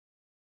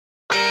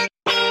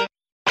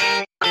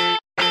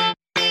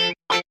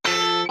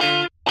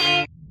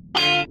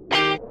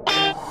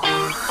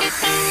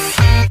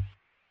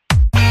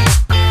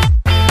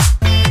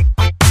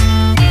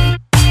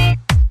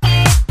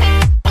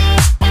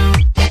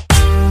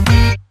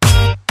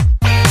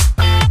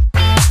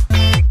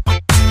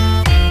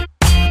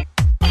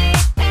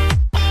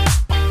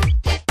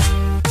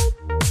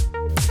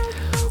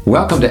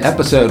Welcome to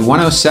episode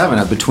 107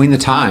 of Between the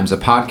Times, a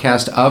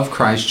podcast of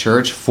Christ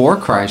Church for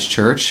Christ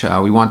Church.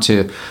 We want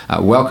to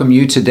welcome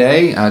you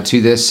today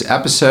to this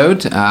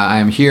episode. I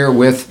am here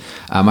with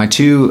my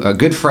two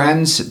good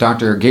friends,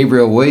 Dr.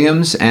 Gabriel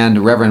Williams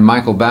and Reverend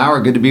Michael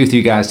Bauer. Good to be with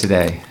you guys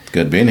today.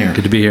 Good being here.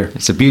 Good to be here.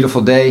 It's a beautiful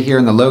day here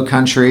in the Low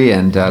Country,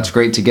 and it's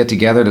great to get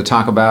together to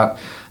talk about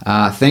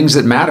things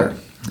that matter.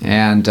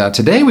 And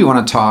today we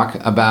want to talk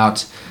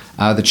about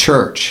the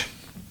church.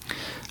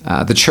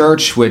 The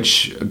church,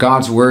 which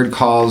God's Word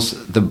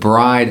calls the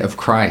bride of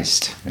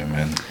Christ.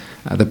 Amen.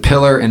 The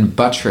pillar and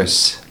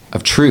buttress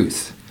of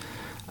truth.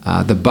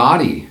 The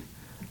body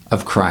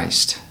of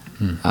Christ.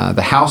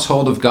 The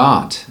household of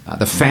God.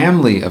 The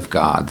family of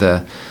God.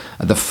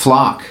 The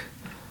flock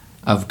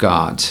of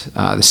God.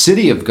 The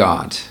city of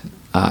God.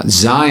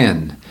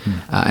 Zion.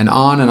 And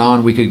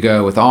on we could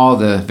go with all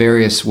the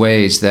various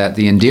ways that,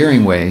 the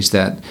endearing ways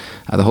that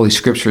the Holy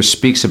Scripture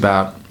speaks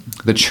about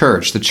the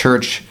church. The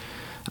church,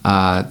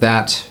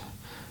 that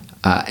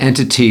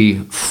entity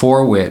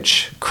for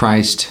which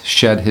Christ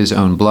shed his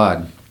own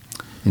blood.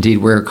 Indeed,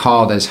 we're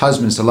called as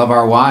husbands to love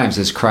our wives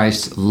as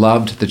Christ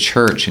loved the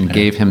church and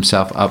gave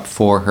himself up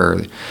for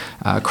her.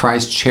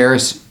 Christ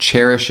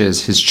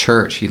cherishes his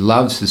church. He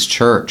loves his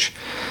church.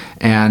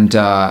 And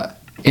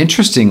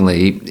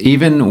interestingly,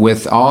 even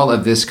with all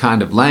of this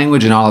kind of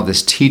language and all of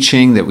this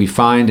teaching that we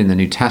find in the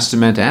New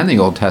Testament and the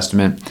Old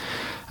Testament,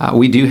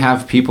 we do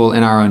have people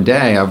in our own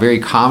day. A very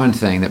common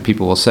thing that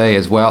people will say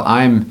is, well,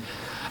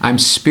 I'm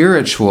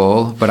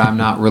spiritual, but I'm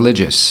not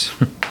religious.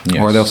 Yes.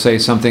 Or they'll say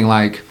something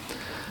like,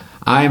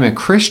 I'm a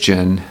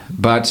Christian,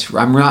 but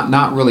I'm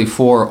not really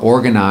for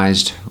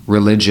organized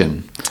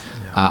religion.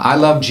 I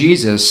love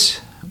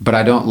Jesus, but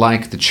I don't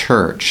like the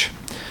church.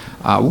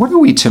 What are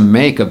we to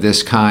make of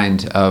this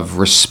kind of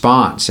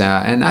response?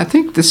 And I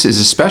think this is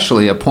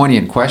especially a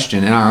poignant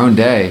question in our own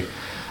day.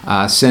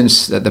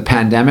 Since the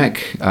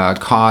pandemic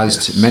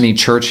caused many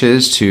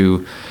churches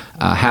to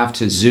have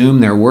to Zoom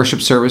their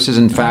worship services.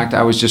 In fact,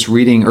 I was just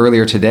reading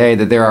earlier today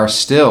that there are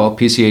still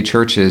PCA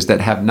churches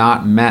that have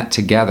not met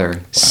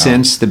together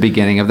since the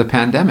beginning of the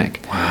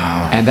pandemic.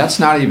 Wow. And that's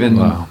not even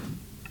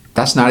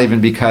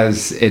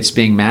because it's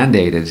being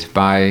mandated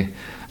by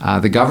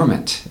the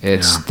government.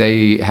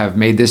 They have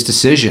made this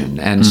decision.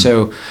 And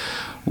so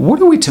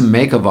what are we to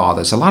make of all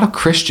this? A lot of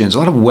Christians, a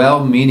lot of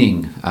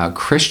well-meaning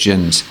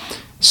Christians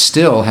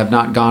still have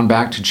not gone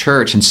back to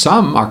church, and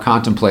some are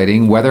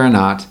contemplating whether or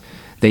not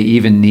they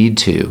even need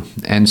to.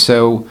 And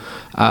so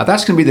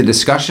that's going to be the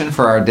discussion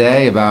for our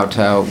day about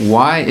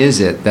why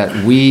is it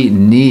that we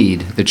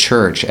need the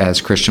church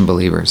as Christian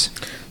believers.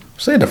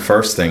 I'd say the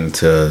first thing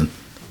to,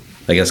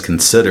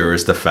 consider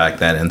is the fact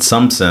that in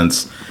some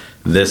sense,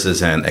 this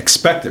is an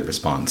expected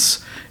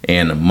response.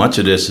 And much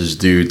of this is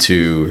due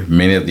to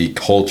many of the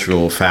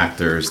cultural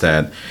factors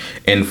that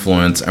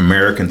influence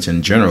Americans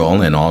in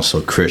general and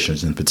also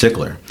Christians in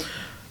particular.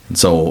 And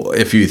so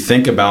if you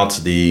think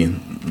about the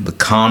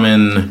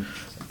common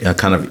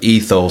kind of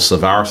ethos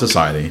of our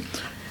society,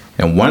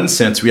 in one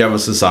sense, we have a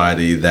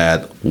society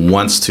that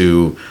wants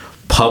to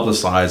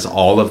publicize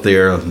all of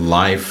their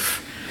life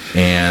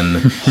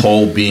and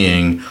whole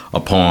being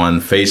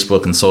upon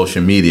Facebook and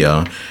social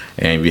media.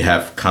 And we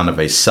have kind of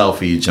a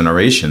selfie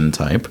generation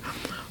type.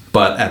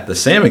 But at the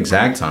same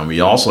exact time,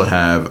 we also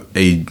have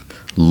a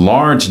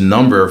large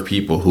number of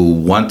people who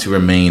want to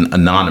remain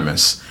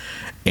anonymous.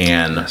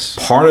 And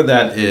part of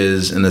that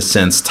is, in a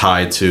sense,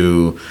 tied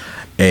to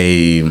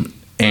a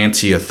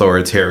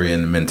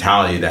anti-authoritarian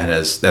mentality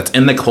that's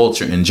in the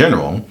culture in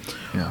general.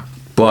 Yeah.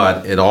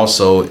 But it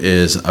also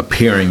is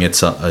appearing,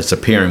 it's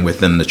appearing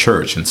within the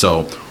church. And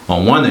so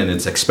on one end,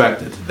 it's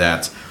expected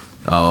that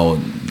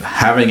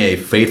having a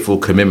faithful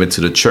commitment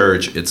to the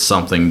church, it's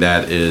something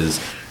that is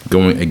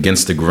going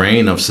against the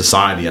grain of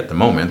society at the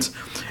moment.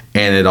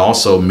 And it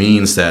also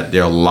means that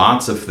there are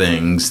lots of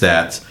things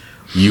that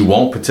you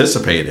won't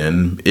participate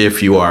in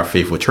if you are a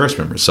faithful church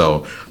member.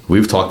 So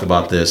we've talked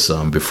about this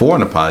before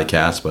in the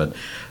podcast, but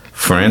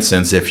for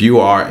instance, if you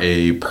are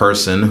a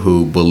person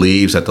who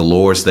believes that the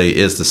Lord's Day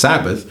is the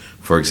Sabbath,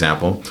 for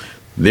example,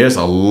 there's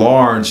a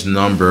large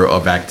number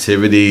of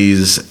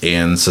activities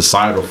and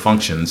societal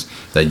functions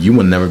that you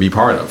will never be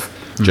part of,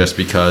 just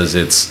because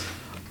it's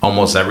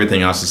almost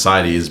everything in our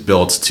society is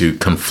built to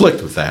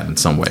conflict with that in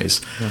some ways.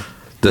 Yeah.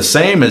 The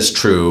same is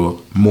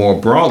true, more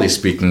broadly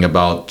speaking,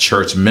 about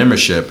church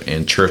membership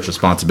and church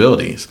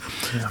responsibilities.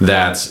 Yeah.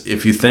 That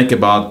if you think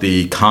about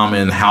the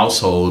common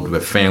household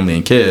with family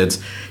and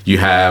kids, you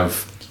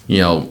have,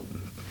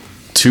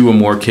 two or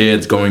more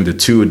kids going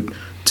to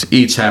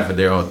each have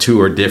their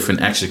two or different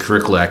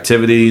extracurricular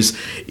activities,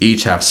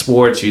 each have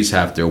sports, each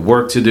have their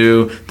work to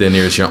do, then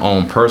there's your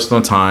own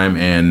personal time.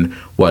 And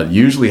what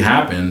usually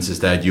happens is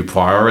that you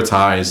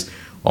prioritize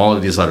all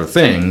of these other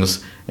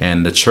things,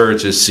 and the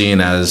church is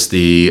seen as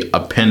the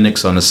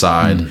appendix on the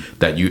side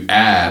that you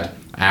add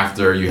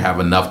after you have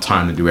enough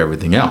time to do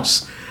everything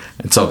else.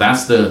 And so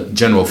that's the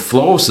general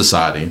flow of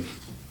society.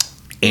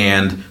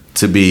 And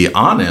to be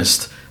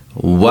honest,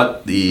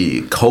 what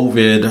the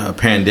COVID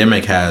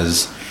pandemic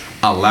has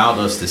allowed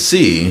us to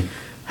see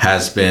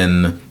has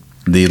been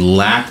the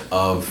lack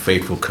of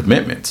faithful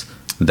commitment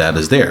that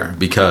is there.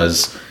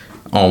 Because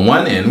on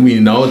one end,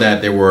 we know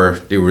that there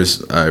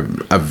was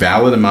a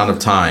valid amount of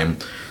time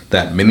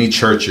that many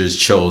churches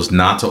chose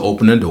not to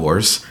open the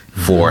doors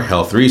for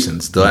health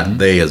reasons. That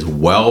day is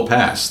well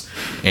past.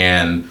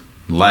 And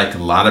like a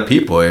lot of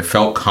people, it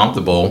felt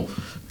comfortable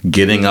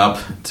getting up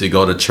to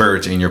go to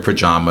church in your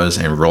pajamas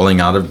and rolling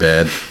out of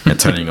bed and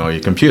turning on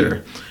your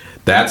computer.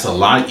 That's a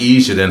lot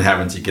easier than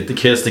having to get the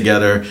kids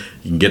together,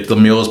 you can get the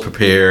meals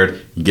prepared,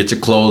 you get your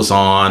clothes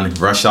on,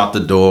 rush out the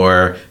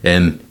door,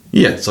 and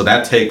so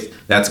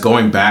that's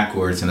going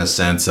backwards in a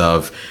sense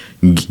of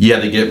you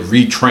had to get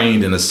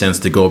retrained in a sense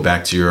to go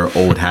back to your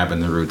old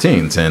habits and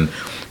routines. And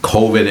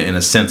COVID, in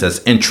a sense,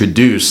 has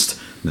introduced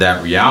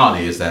that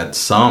reality, is that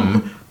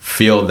some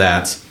feel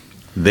that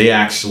they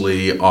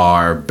actually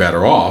are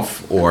better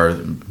off, or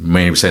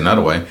maybe say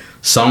another way,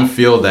 some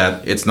feel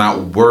that it's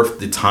not worth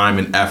the time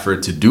and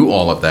effort to do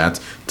all of that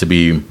to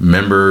be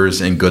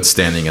members in good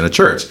standing in a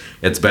church.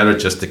 It's better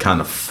just to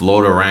kind of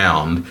float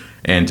around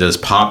and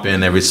just pop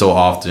in every so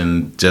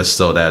often, just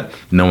so that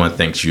no one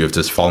thinks you have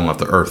just fallen off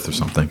the earth or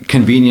something.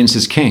 Convenience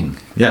is king.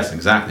 Yes,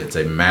 exactly. It's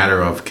a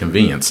matter of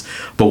convenience.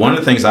 But one of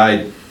the things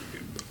I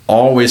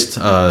always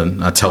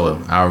I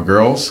tell our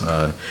girls,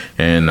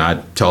 and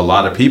I tell a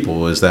lot of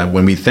people, is that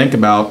when we think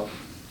about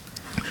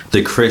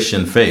the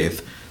Christian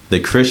faith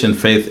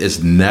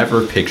is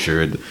never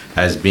pictured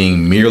as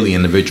being merely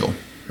individual.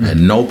 At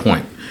no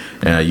point.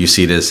 You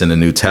see this in the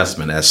New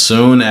Testament. As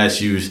soon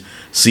as you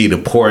see the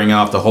pouring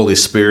out of the Holy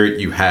Spirit,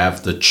 you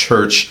have the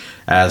church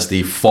as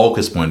the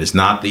focus point. It's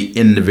not the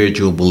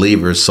individual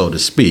believers, so to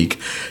speak.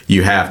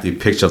 You have the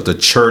picture of the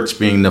church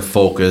being the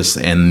focus,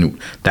 and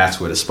that's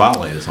where the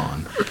spotlight is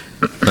on.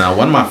 Now,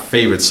 one of my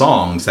favorite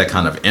songs that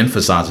kind of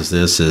emphasizes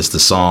this is the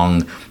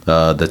song,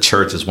 The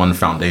Church is One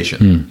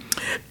Foundation.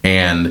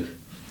 And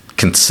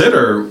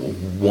consider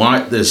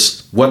what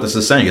this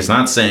is saying. It's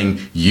not saying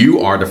you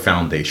are the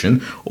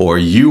foundation or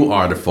you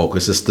are the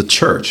focus. It's the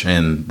church.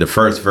 And the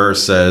first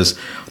verse says,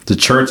 the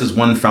church is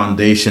one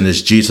foundation,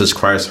 is Jesus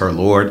Christ, her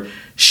Lord.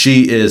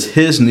 She is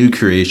his new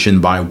creation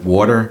by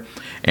water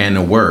and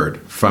the word.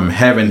 From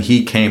heaven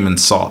he came and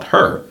sought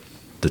her,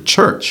 the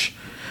church,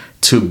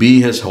 to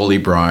be his holy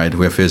bride.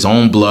 With his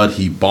own blood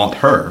he bought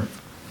her,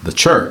 the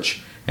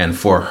church, and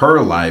for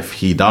her life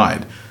he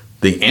died.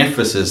 The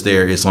emphasis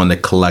there is on the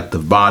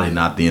collective body,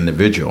 not the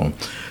individual.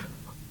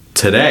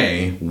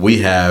 Today, we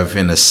have,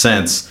 in a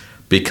sense,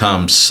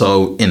 become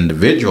so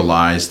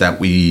individualized that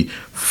we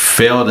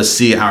fail to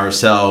see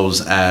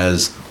ourselves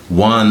as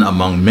one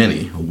among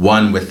many,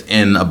 one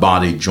within a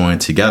body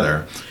joined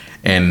together.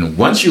 And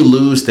once you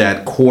lose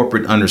that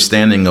corporate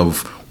understanding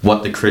of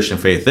what the Christian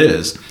faith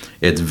is,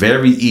 it's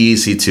very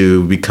easy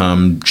to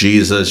become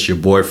Jesus, your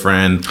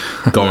boyfriend,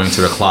 going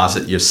to the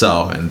closet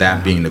yourself, and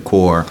that being the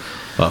core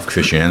of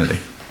Christianity.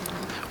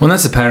 Well,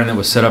 that's the pattern that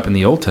was set up in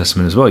the Old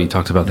Testament as well. You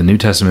talked about the New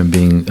Testament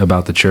being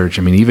about the church.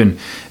 I mean, even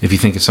if you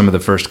think of some of the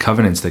first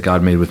covenants that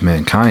God made with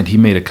mankind, he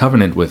made a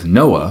covenant with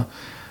Noah.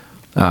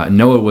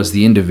 Noah was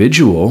the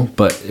individual,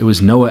 but it was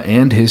Noah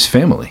and his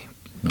family.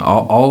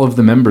 All of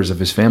the members of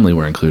his family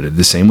were included.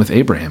 The same with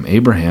Abraham.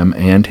 Abraham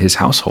and his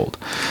household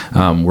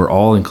were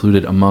all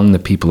included among the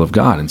people of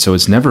God. And so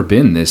it's never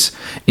been this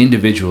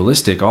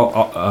individualistic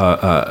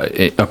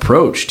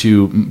approach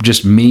to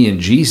just me and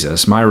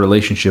Jesus. My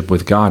relationship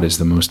with God is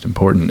the most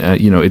important.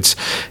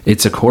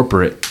 It's a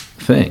corporate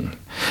thing.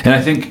 And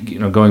I think,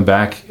 going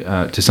back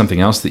to something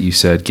else that you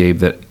said, Gabe,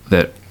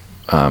 that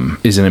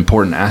is an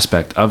important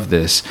aspect of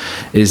this,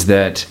 is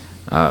that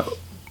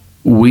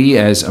we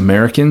as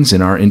Americans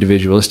in our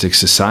individualistic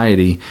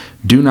society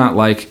do not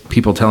like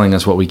people telling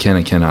us what we can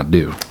and cannot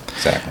do.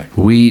 Exactly.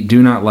 We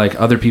do not like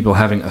other people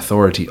having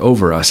authority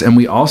over us. And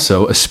we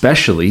also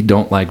especially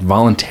don't like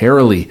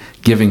voluntarily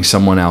giving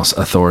someone else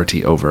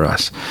authority over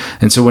us.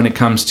 And so when it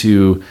comes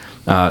to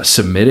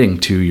submitting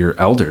to your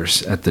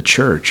elders at the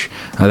church,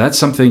 that's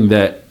something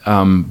that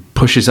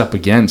pushes up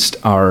against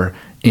our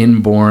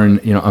inborn,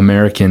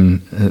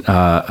 American,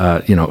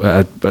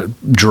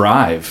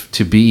 drive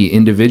to be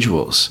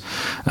individuals.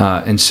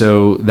 And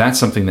so that's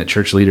something that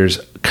church leaders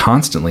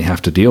constantly have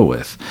to deal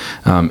with,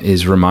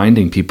 is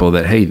reminding people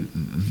that, hey,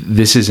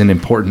 this is an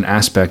important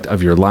aspect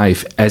of your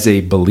life. As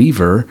a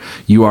believer,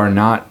 you are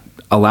not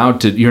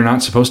you're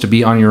not supposed to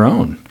be on your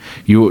own.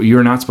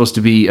 You're not supposed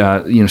to be,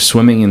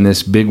 swimming in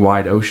this big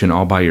wide ocean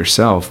all by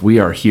yourself. We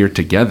are here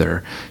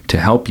together to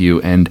help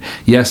you. And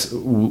yes,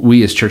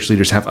 we as church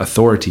leaders have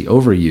authority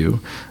over you,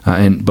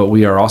 but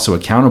we are also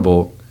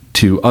accountable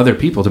to other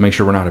people to make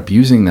sure we're not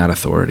abusing that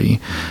authority,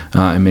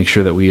 and make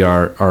sure that we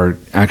are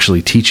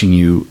actually teaching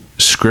you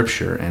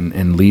Scripture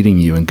and leading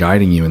you and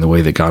guiding you in the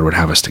way that God would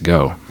have us to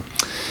go.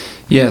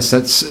 Yes,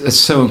 that's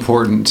so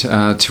important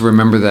to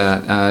remember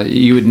that.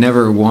 You would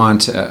never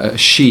want a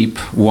sheep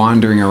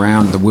wandering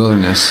around the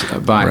wilderness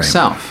by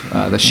itself.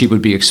 The sheep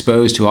would be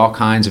exposed to all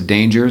kinds of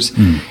dangers.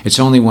 It's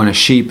only when a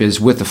sheep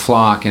is with the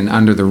flock and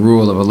under the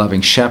rule of a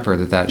loving shepherd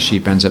that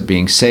sheep ends up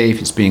being safe.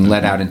 It's being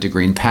led out into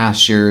green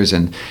pastures,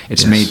 and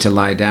it's made to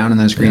lie down in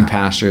those green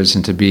pastures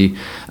and to be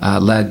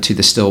led to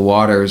the still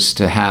waters,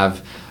 to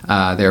have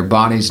their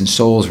bodies and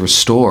souls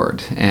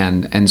restored.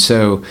 And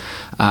so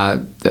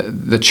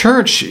the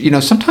church,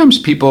 sometimes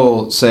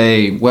people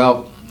say,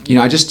 well,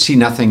 I just see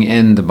nothing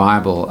in the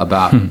Bible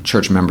about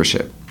church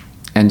membership.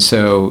 And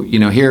so,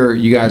 here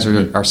you guys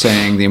are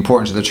saying the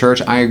importance of the church.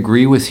 I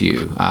agree with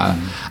you.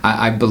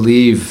 I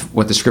believe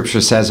what the Scripture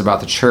says about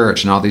the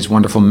church and all these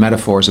wonderful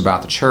metaphors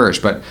about the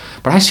church, but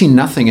I see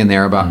nothing in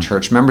there about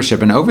church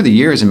membership. And over the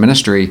years in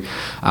ministry,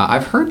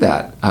 I've heard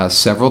that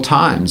several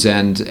times,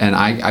 and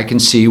I can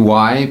see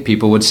why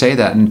people would say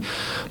that. And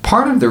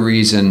part of the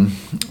reason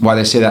why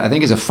they say that, I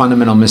think, is a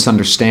fundamental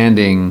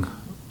misunderstanding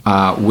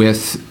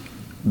with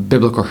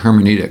biblical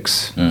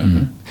hermeneutics.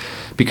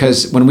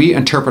 Because when we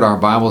interpret our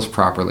Bibles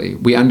properly,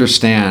 we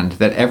understand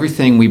that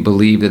everything we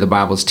believe that the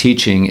Bible is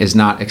teaching is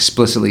not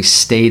explicitly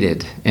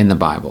stated in the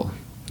Bible.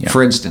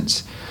 For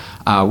instance,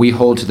 we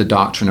hold to the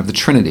doctrine of the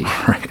Trinity.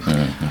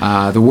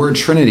 The word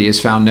Trinity is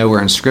found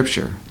nowhere in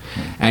Scripture.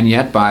 And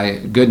yet, by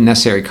good and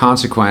necessary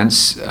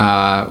consequence,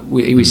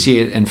 we see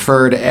it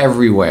inferred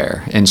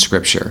everywhere in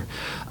Scripture.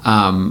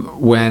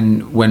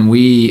 When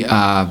we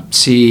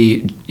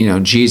see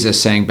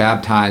Jesus saying,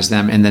 "Baptize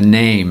them in the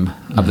name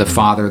of the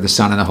Father, the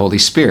Son, and the Holy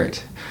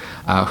Spirit,"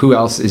 who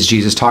else is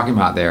Jesus talking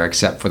about there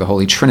except for the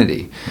Holy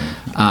Trinity?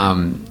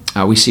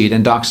 We see it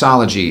in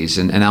doxologies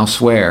and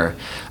elsewhere.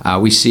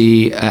 We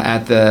see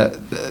at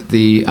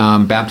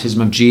the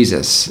baptism of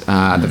Jesus,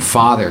 the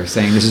Father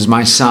saying, "This is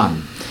my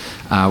Son."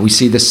 We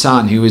see the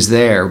Son who is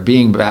there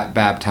being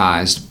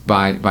baptized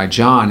by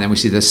John, and we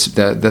see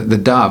the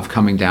dove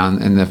coming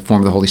down in the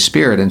form of the Holy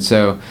Spirit. And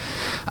so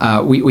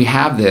we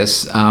have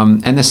this,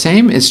 and the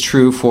same is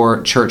true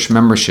for church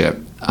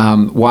membership.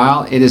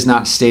 While it is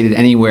not stated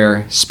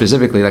anywhere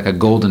specifically like a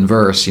golden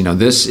verse,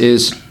 this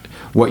is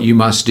what you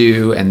must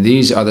do, and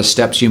these are the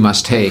steps you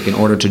must take in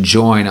order to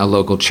join a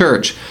local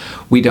church,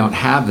 we don't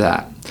have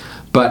that.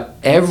 But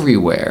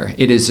everywhere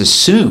it is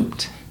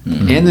assumed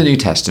in the New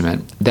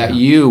Testament that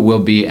you will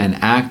be an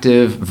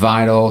active,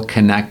 vital,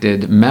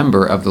 connected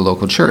member of the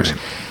local church.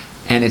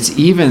 And it's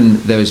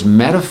even those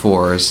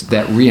metaphors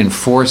that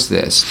reinforce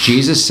this.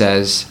 Jesus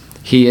says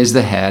he is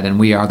the head and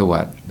we are the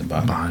what? The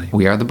body.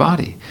 We are the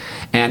body.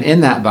 And in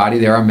that body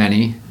there are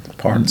many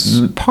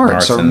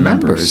parts or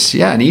members.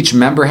 Yeah, and each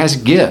member has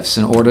gifts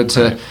in order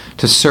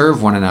to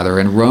serve one another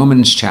in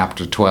Romans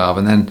chapter 12.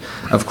 And then,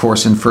 of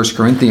course, in 1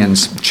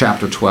 Corinthians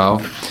chapter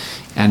 12,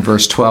 and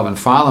verse 12 and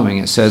following,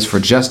 it says, "For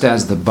just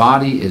as the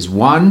body is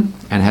one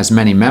and has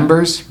many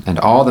members, and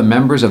all the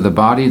members of the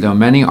body, though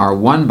many, are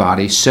one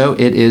body, so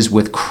it is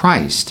with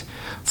Christ.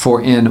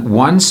 For in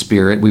one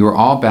Spirit we were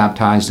all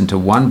baptized into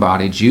one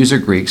body, Jews or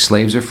Greeks,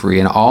 slaves or free,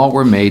 and all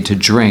were made to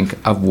drink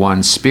of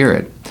one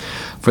Spirit.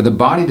 For the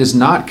body does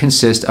not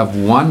consist of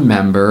one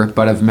member,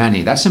 but of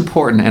many." That's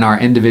important in our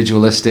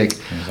individualistic,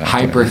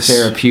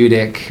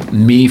 hyper-therapeutic,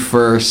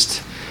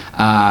 me-first,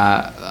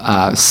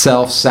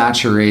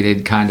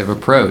 self-saturated kind of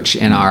approach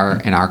in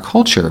our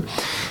culture.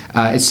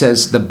 It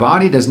says, "The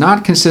body does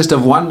not consist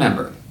of one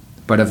member,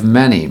 but of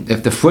many.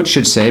 If the foot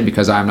should say,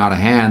 'Because I am not a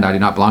hand, I do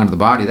not belong to the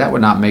body,' that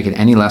would not make it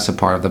any less a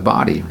part of the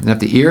body. And if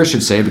the ear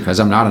should say,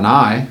 'Because I'm not an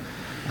eye,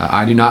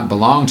 I do not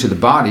belong to the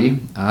body,'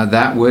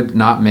 that would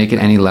not make it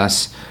any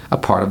less a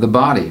part of the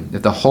body.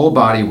 If the whole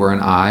body were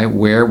an eye,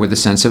 where would the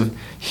sense of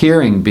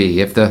hearing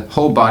be? If the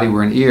whole body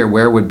were an ear,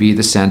 where would be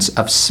the sense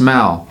of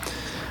smell?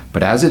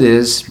 But as it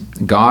is,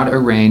 God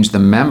arranged the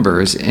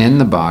members in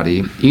the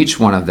body, each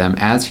one of them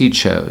as he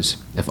chose.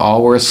 If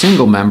all were a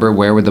single member,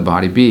 where would the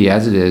body be?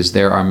 As it is,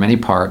 there are many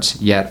parts,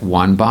 yet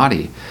one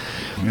body."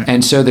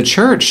 And so the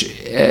church,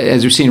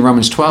 as we see in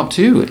Romans 12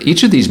 too,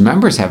 each of these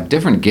members have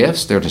different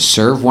gifts. They're to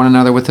serve one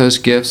another with those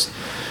gifts.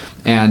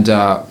 And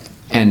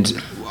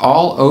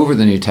all over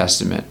the New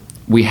Testament,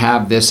 we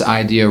have this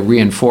idea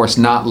reinforced,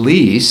 not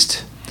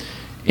least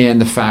in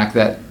the fact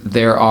that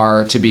there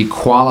are to be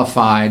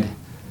qualified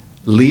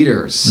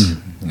leaders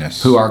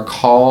who are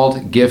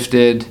called,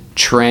 gifted,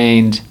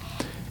 trained,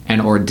 and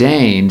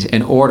ordained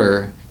in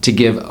order to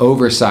give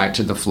oversight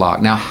to the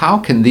flock. Now, how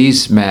can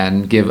these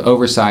men give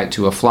oversight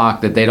to a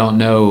flock that they don't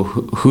know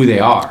who they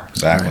are?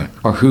 Exactly.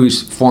 Or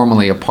who's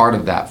formally a part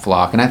of that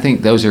flock? And I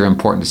think those are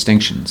important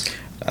distinctions.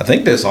 I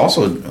think there's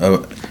also,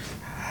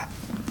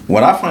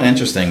 what I find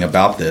interesting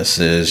about this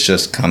is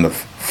just kind of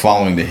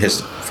following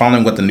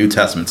what the New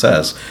Testament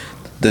says.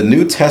 The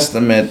New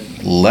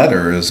Testament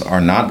letters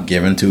are not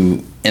given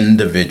to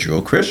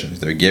individual Christians.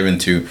 They're given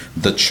to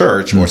the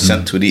church or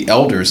sent to the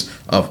elders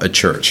of a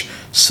church.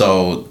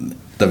 So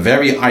the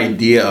very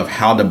idea of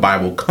how the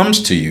Bible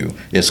comes to you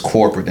is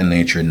corporate in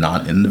nature,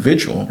 not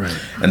individual. Right.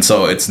 And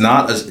so it's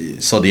not,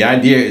 so the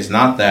idea is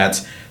not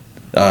that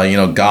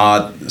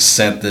God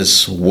sent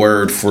this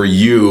word for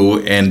you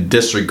and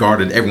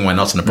disregarded everyone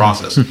else in the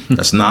process.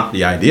 That's not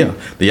the idea.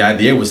 The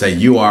idea was that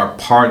you are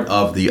part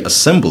of the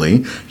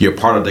assembly, you're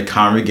part of the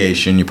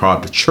congregation, you're part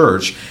of the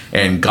church,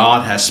 and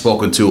God has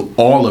spoken to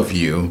all of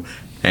you,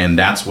 and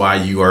that's why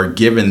you are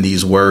given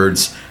these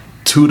words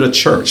to the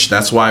church.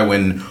 That's why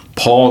when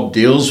Paul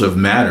deals with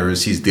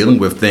matters, he's dealing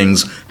with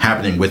things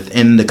happening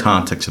within the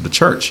context of the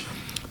church.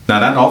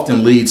 Now, that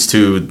often leads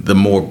to the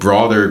more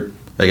broader,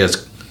 I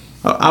guess,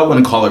 I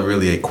wouldn't call it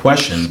really a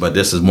question, but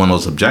this is one of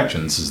those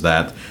objections, is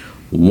that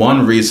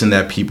one reason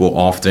that people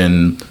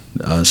often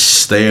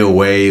stay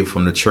away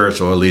from the church,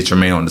 or at least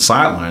remain on the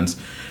sidelines,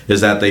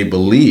 is that they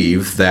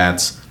believe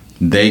that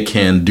they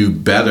can do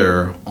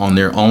better on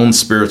their own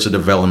spiritual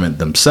development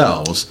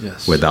themselves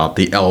without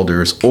the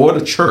elders or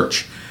the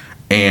church.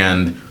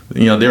 And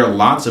there are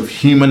lots of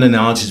human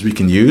analogies we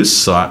can use.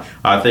 So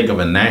I think of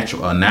a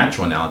natural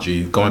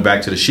analogy, going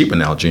back to the sheep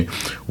analogy.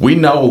 We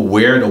know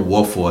where the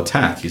wolf will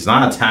attack. He's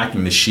not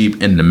attacking the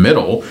sheep in the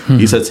middle.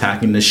 He's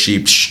attacking the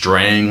sheep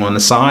straying on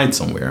the side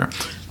somewhere.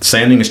 The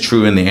same thing is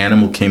true in the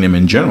animal kingdom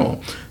in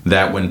general,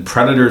 that when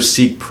predators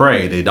seek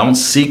prey, they don't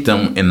seek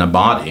them in the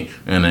body,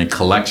 in a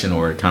collection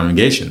or a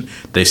congregation.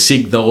 They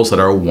seek those that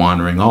are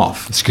wandering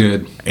off. That's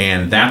good.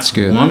 And that's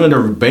good. One of the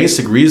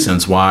basic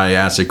reasons why,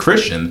 as a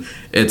Christian,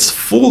 it's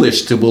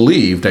foolish to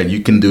believe that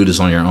you can do this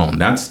on your own.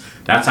 That's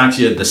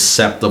actually a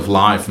deceptive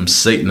lie from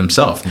Satan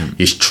himself.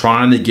 He's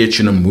trying to get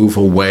you to move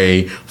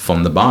away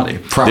from the body.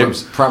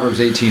 Proverbs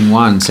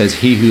 18:1 says,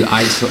 "He who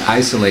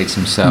isolates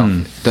himself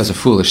does a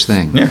foolish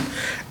thing." Yeah.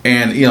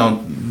 And,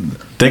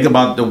 think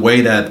about the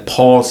way that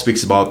Paul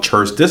speaks about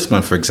church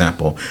discipline, for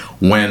example.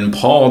 When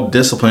Paul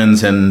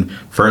disciplines in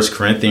 1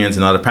 Corinthians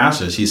and other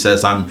passages, he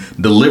says, I'm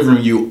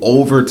delivering you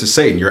over to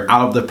Satan. You're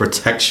out of the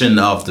protection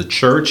of the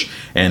church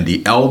and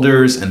the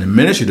elders and the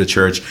ministry of the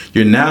church.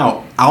 You're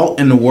now out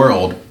in the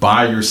world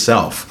by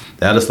yourself.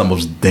 That is the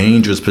most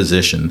dangerous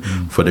position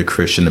for the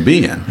Christian to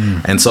be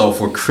in. And so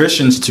for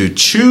Christians to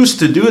choose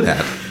to do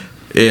that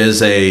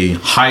is a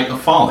height of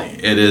folly.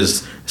 It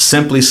is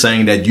simply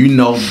saying that you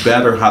know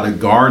better how to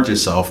guard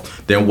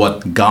yourself than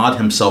what God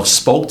himself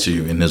spoke to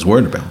you in his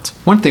word about.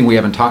 One thing we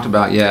haven't talked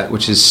about yet,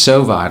 which is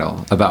so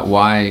vital about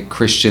why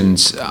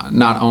Christians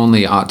not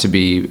only ought to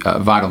be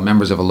vital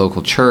members of a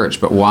local church,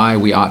 but why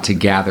we ought to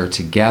gather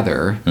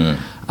together,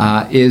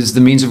 is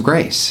the means of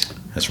grace.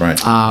 That's right.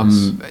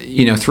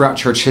 Throughout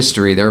church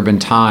history, there have been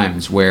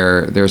times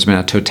where there's been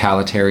a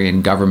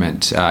totalitarian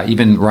government,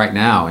 even right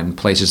now in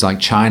places like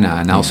China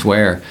and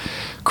elsewhere.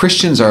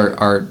 Christians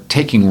are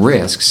taking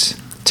risks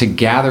to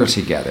gather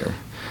together.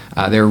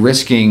 They're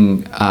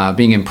risking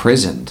being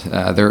imprisoned.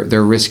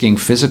 They're risking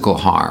physical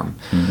harm.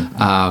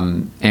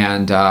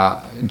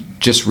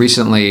 Just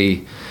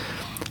recently,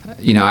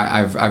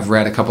 I've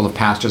read a couple of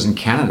pastors in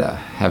Canada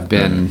have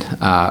been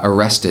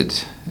arrested,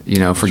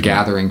 for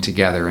gathering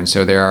together. And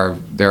so there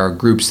are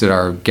groups that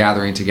are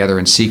gathering together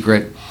in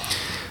secret.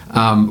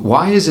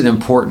 Why is it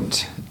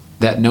important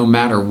that no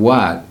matter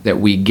what, that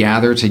we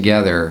gather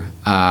together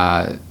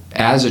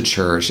as a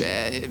church,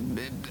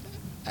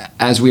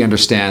 as we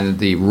understand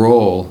the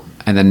role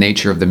and the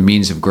nature of the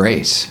means of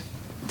grace?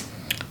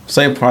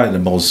 Say probably the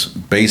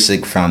most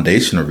basic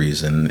foundational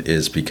reason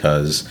is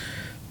because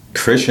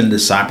Christian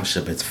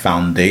discipleship,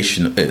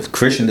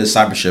 Christian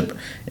discipleship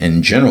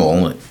in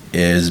general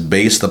is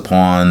based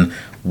upon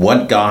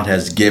what God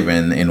has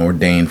given and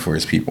ordained for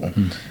his people.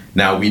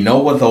 Now, we know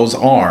what those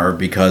are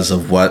because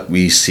of what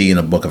we see in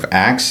the book of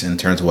Acts in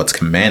terms of what's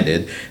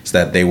commanded, is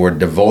that they were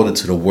devoted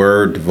to the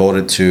word,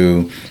 devoted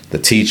to the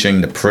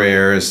teaching, the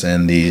prayers,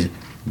 and the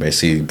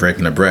basically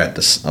breaking the bread,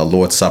 the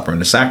Lord's Supper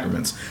and the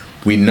sacraments.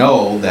 We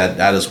know that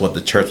that is what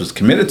the church was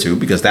committed to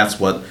because that's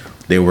what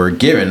they were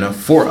given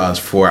for us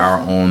for our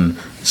own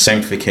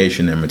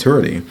sanctification and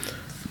maturity.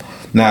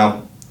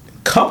 Now,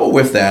 coupled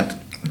with that,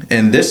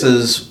 and this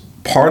is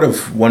part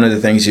of one of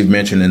the things you've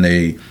mentioned in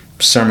the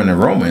sermon in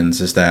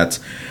Romans, is that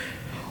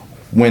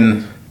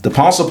when the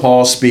Apostle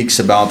Paul speaks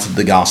about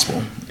the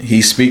gospel,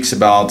 he speaks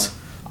about,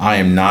 I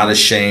am not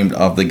ashamed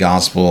of the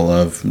gospel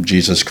of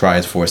Jesus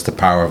Christ, for it's the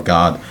power of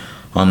God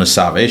unto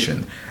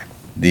salvation.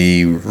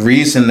 The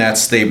reason that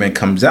statement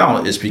comes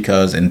out is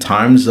because in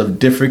times of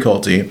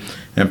difficulty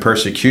and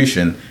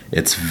persecution,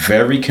 it's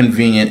very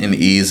convenient and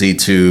easy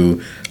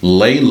to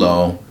lay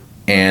low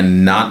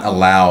and not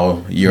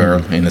allow your,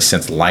 in a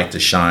sense, light to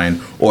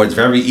shine, or it's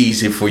very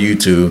easy for you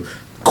to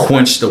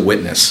quench the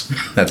witness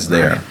that's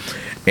there.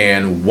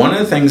 And one of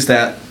the things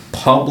that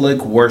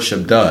public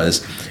worship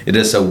does, it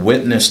is a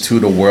witness to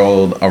the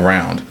world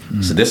around.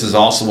 So this is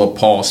also what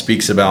Paul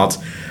speaks about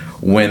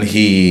when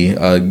he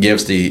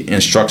gives the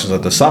instructions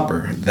of the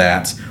supper,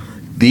 that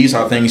these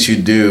are things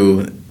you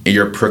do,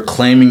 you're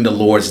proclaiming the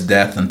Lord's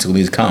death until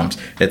he comes.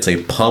 It's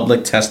a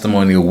public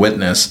testimonial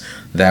witness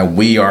that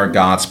we are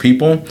God's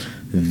people.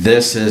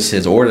 This is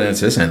his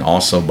ordinances, and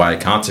also by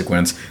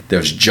consequence,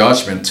 there's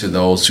judgment to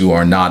those who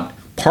are not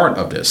part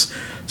of this.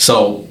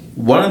 So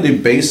one of the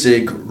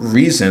basic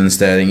reasons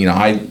that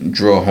I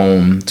draw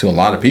home to a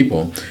lot of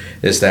people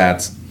is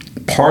that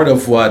part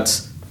of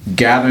what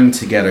gathering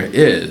together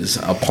is,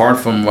 apart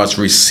from us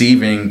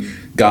receiving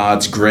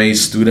God's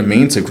grace through the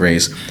means of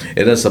grace,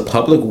 it is a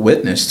public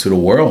witness to the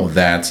world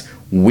that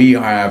we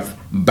have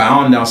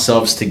bound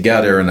ourselves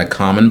together in a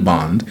common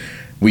bond.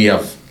 We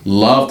have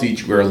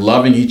we're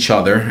loving each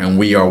other, and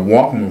we are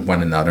walking with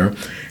one another.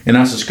 And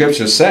as the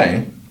scriptures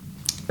say,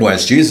 well,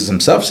 as Jesus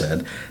himself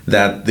said,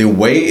 that the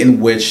way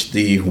in which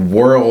the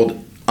world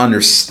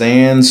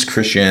understands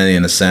Christianity,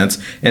 in a sense,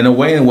 and the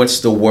way in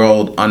which the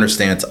world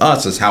understands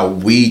us is how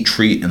we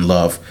treat and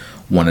love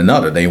one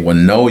another. They will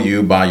know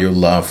you by your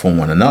love for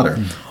one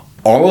another.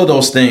 All of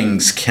those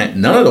things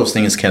none of those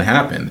things can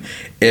happen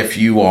if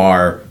you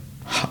are,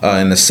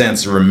 in a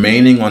sense,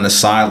 remaining on the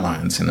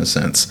sidelines, in a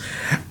sense.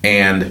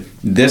 And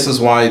this is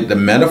why the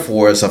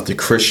metaphors of the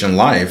Christian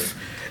life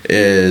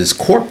is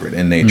corporate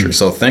in nature.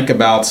 So think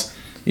about,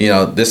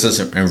 this is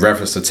in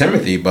reference to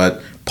Timothy,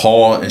 but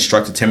Paul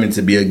instructed Timothy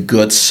to be a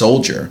good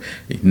soldier.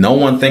 No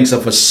one thinks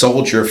of a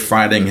soldier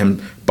fighting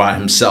him by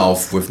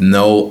himself with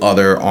no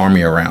other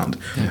army around.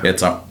 Yeah.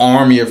 It's an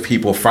army of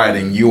people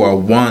fighting. You are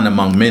one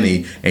among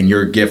many, and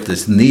your gift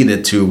is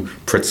needed to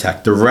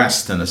protect the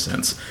rest, in a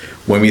sense.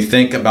 When we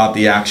think about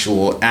the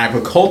actual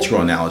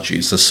agricultural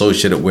analogies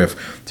associated with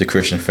the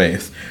Christian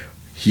faith,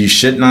 you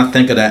should not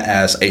think of that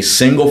as a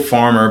single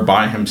farmer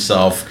by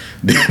himself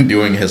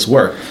doing his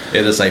work.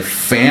 It is a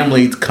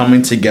family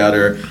coming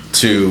together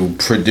to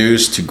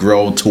produce, to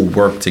grow, to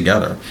work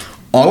together.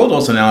 All of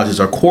those analogies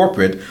are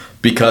corporate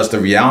because the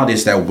reality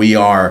is that we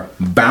are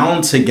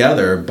bound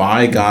together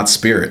by God's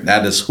Spirit.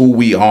 That is who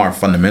we are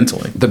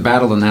fundamentally. The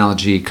battle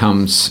analogy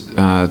comes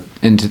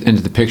into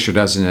the picture,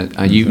 doesn't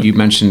it? You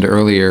mentioned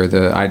earlier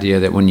the idea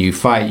that when you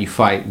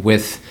fight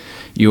with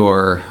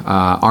your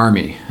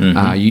army.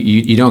 Mm-hmm.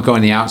 You don't go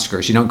in the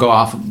outskirts. You don't go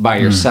off by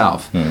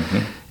yourself. Mm-hmm.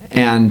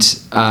 And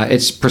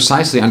it's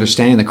precisely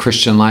understanding the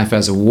Christian life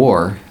as a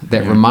war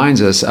that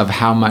reminds us of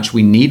how much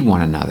we need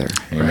one another.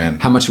 Amen.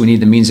 How much we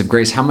need the means of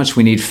grace, how much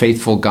we need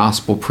faithful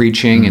gospel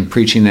preaching and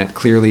preaching that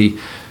clearly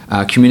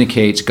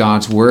communicates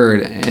God's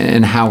word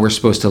and how we're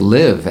supposed to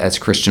live as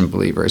Christian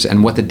believers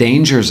and what the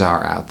dangers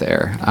are out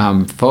there.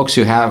 Folks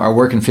who are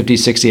working 50,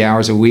 60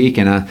 hours a week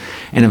in a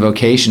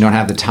vocation don't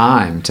have the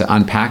time to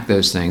unpack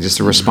those things. It's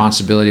the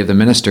responsibility of the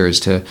ministers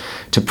to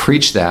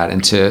preach that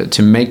and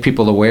to make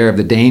people aware of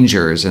the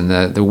dangers and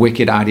the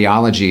wicked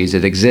ideologies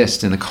that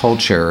exist in the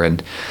culture.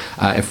 And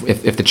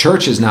if the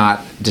church is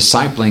not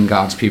discipling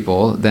God's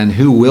people, then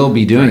who will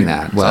be doing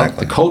that? Well,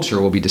 the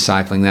culture will be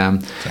discipling them,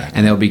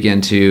 and they'll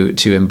begin to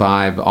imbibe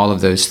all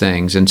of those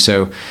things. And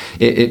so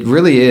it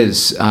really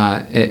is,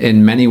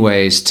 in many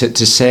ways,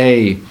 to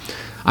say,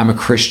 I'm a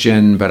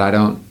Christian, but I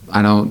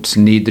don't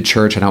need the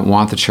church, I don't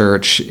want the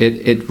church.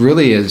 It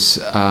really is,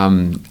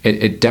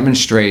 it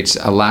demonstrates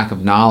a lack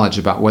of knowledge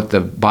about what the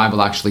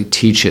Bible actually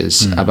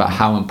teaches, about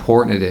how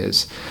important it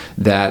is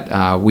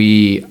that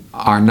we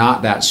are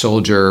not that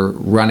soldier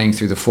running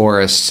through the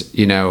forest,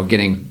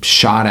 getting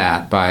shot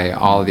at by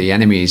all of the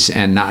enemies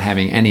and not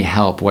having any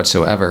help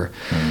whatsoever.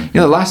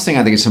 The last thing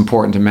I think it's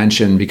important to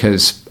mention,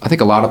 because I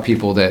think a lot of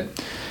people that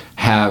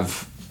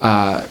have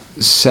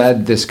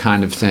said this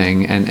kind of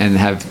thing and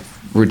have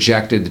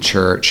rejected the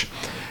church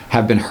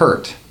have been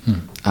hurt.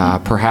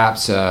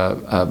 Perhaps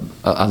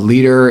a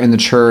leader in the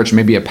church,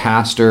 maybe a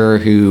pastor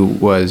who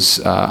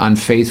was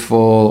unfaithful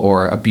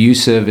or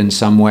abusive in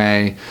some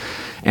way.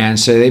 And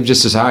so they've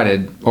just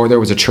decided, or there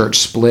was a church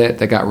split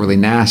that got really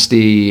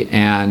nasty,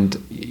 and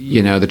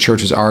the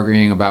church was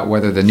arguing about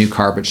whether the new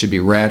carpet should be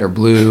red or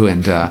blue.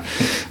 And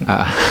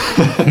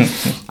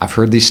I've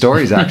heard these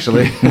stories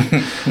actually.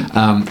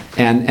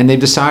 And they've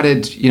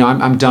decided,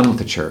 I'm done with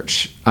the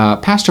church.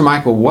 Pastor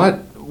Michael,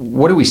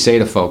 what do we say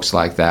to folks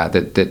like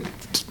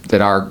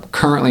that are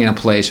currently in a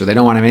place where they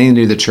don't want to have anything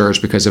to do with the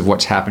church because of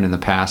what's happened in the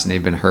past and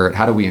they've been hurt?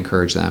 How do we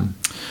encourage them?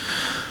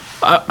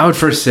 I would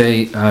first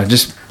say,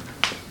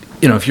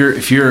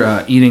 if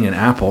you're eating an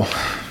apple,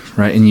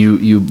 right, and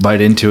you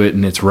bite into it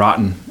and it's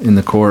rotten in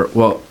the core,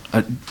 well,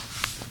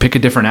 pick a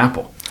different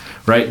apple,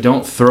 right?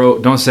 Don't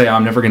say,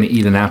 I'm never going to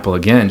eat an apple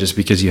again just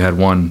because you had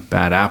one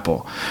bad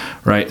apple,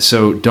 right?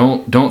 So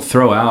don't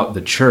throw out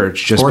the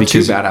church just because...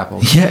 Or two bad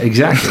apples. Yeah,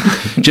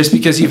 exactly. Just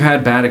because you've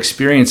had bad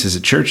experiences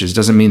at churches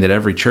doesn't mean that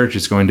every church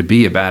is going to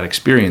be a bad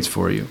experience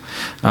for you.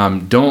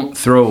 Don't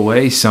throw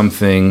away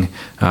something,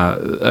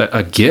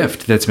 a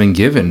gift that's been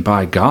given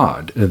by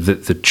God,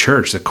 the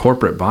church, the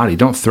corporate body.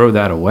 Don't throw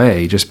that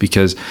away just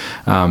because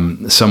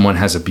someone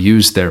has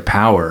abused their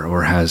power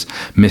or has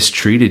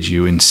mistreated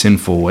you in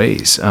sinful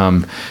ways.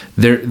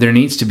 There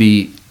needs to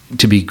be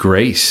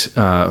grace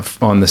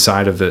on the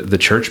side of the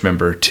church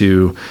member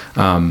to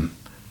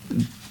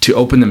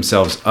open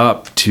themselves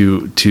up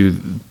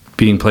to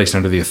being placed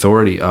under the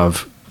authority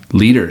of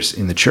leaders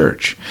in the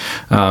church.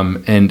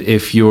 And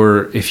if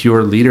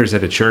your leaders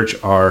at a church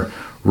are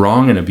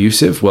wrong and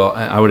abusive, well,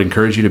 I would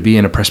encourage you to be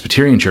in a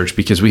Presbyterian church,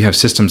 because we have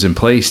systems in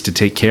place to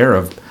take care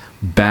of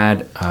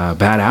bad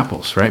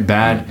apples, right?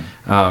 Bad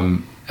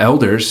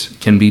elders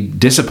can be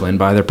disciplined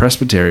by their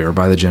presbytery or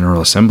by the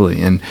General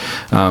Assembly. And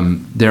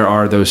there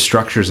are those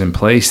structures in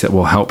place that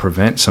will help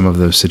prevent some of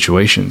those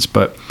situations.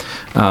 But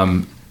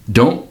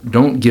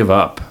don't give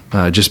up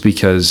just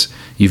because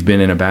you've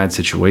been in a bad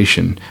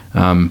situation.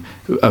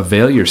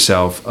 Avail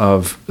yourself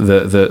of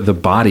the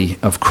body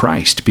of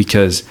Christ,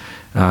 because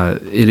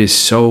it is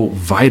so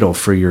vital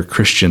for your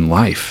Christian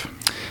life.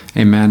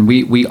 Amen.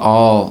 We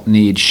all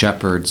need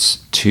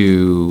shepherds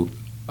to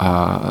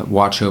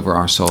watch over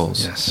our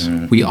souls. Yes.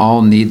 We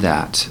all need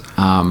that.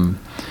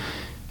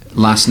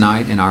 Last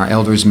night in our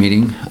elders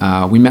meeting,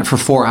 we met for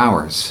 4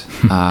 hours,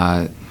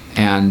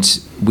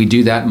 and we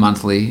do that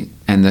monthly.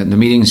 And the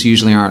meetings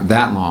usually aren't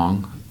that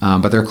long,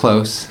 but they're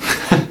close.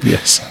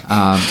 Yes.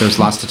 There's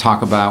lots to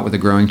talk about with a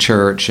growing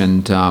church,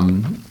 and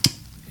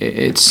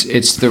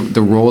it's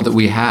the role that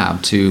we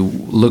have to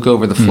look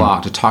over the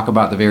flock, to talk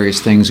about the various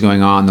things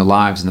going on in the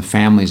lives and the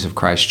families of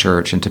Christ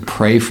Church, and to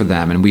pray for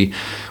them. And we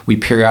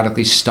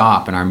periodically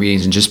stop in our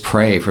meetings and just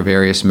pray for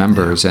various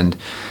members, and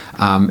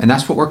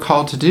that's what we're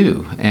called to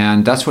do,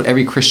 and that's what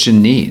every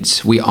Christian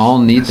needs. We all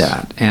need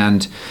that.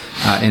 And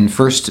in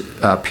 1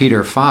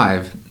 Peter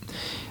 5,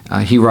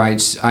 he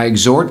writes, "I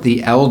exhort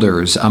the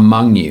elders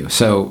among you."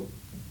 So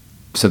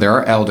there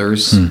are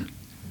elders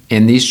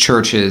in these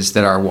churches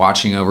that are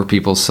watching over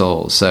people's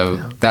souls.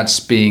 So that's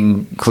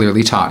being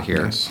clearly taught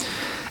here. Yes.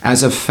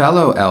 "As a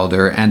fellow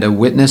elder and a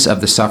witness of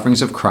the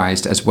sufferings of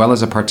Christ, as well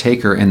as a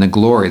partaker in the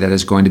glory that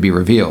is going to be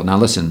revealed." Now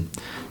listen,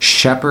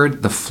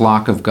 "Shepherd the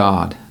flock of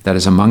God that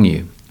is among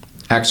you,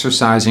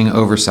 exercising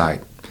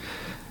oversight."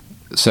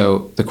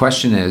 So the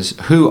question is,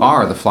 who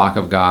are the flock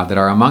of God that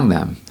are among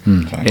them?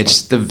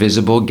 It's the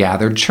visible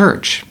gathered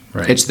church.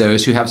 Right. It's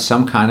those who have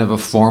some kind of a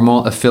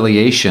formal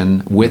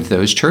affiliation with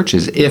those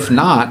churches. If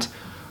not,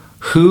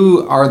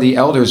 who are the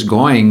elders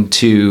going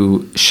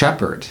to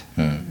shepherd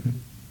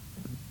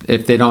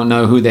if they don't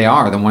know who they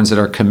are, the ones that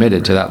are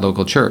committed to that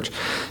local church?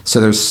 So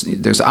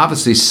there's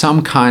obviously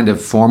some kind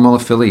of formal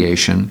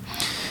affiliation.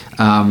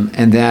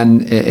 And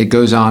then it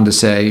goes on to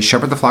say,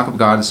 "Shepherd the flock of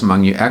God that's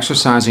among you,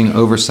 exercising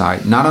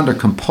oversight, not under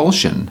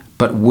compulsion,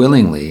 but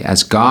willingly,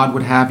 as God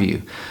would have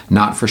you,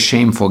 not for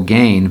shameful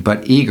gain,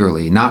 but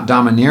eagerly, not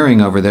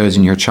domineering over those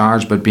in your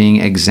charge, but being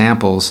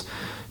examples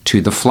to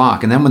the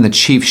flock." And then when the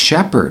chief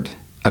shepherd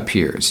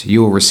appears,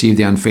 you will receive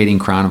the unfading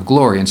crown of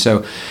glory. And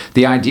so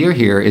the idea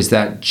here is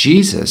that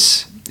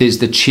Jesus is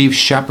the chief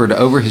shepherd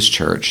over his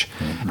church,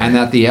 and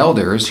that the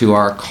elders who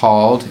are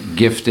called,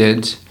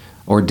 gifted,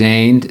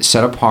 ordained,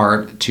 set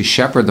apart to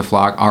shepherd the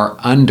flock are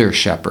under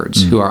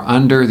shepherds who are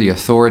under the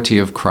authority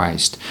of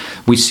Christ.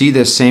 We see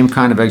this same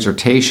kind of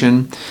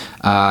exhortation,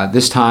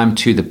 this time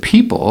to the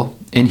people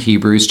in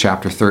Hebrews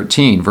chapter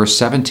 13, verse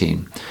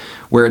 17,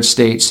 where it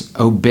states,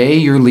 "Obey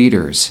your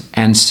leaders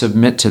and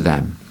submit to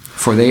them,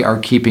 for they are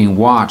keeping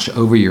watch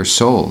over your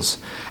souls,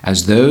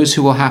 as those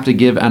who will have to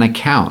give an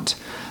account.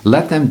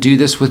 Let them do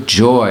this with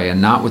joy and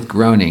not with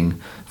groaning,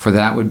 for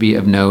that would be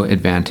of no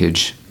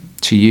advantage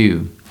to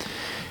you."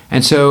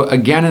 And so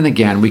again and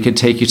again, we could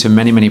take you to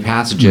many, many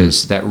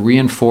passages that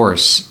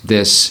reinforce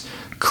this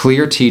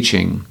clear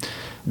teaching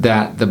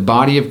that the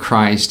body of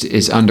Christ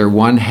is under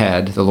one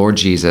head, the Lord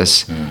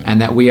Jesus,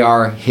 and that we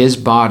are his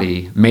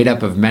body made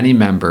up of many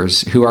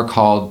members who are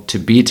called to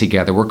be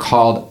together. We're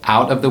called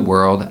out of the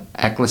world,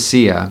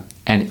 ecclesia,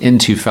 and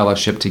into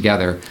fellowship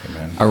together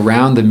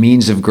around the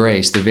means of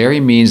grace, the very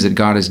means that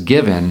God has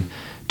given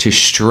to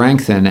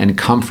strengthen and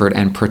comfort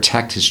and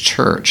protect his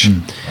church.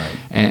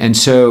 And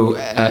so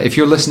if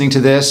you're listening to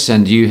this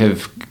and you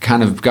have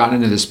kind of gotten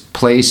into this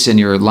place in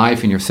your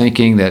life and you're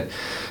thinking that,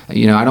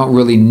 I don't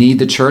really need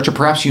the church, or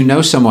perhaps you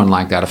know someone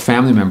like that, a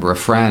family member, a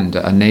friend,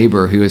 a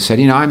neighbor who has said,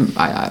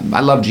 I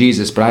love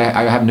Jesus, but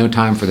I have no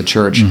time for the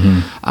church.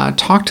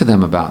 Talk to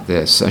them about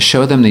this.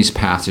 Show them these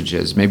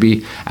passages.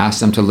 Maybe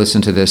ask them to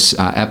listen to this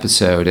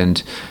episode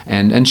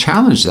and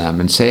challenge them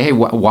and say, hey,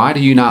 why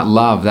do you not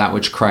love that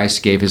which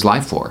Christ gave his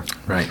life for?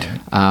 Right.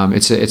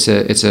 It's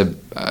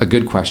a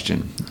good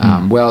question.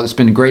 Well, it's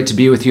been great to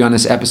be with you on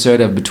this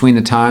episode of Between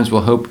the Times.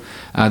 We'll hope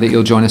that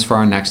you'll join us for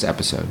our next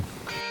episode.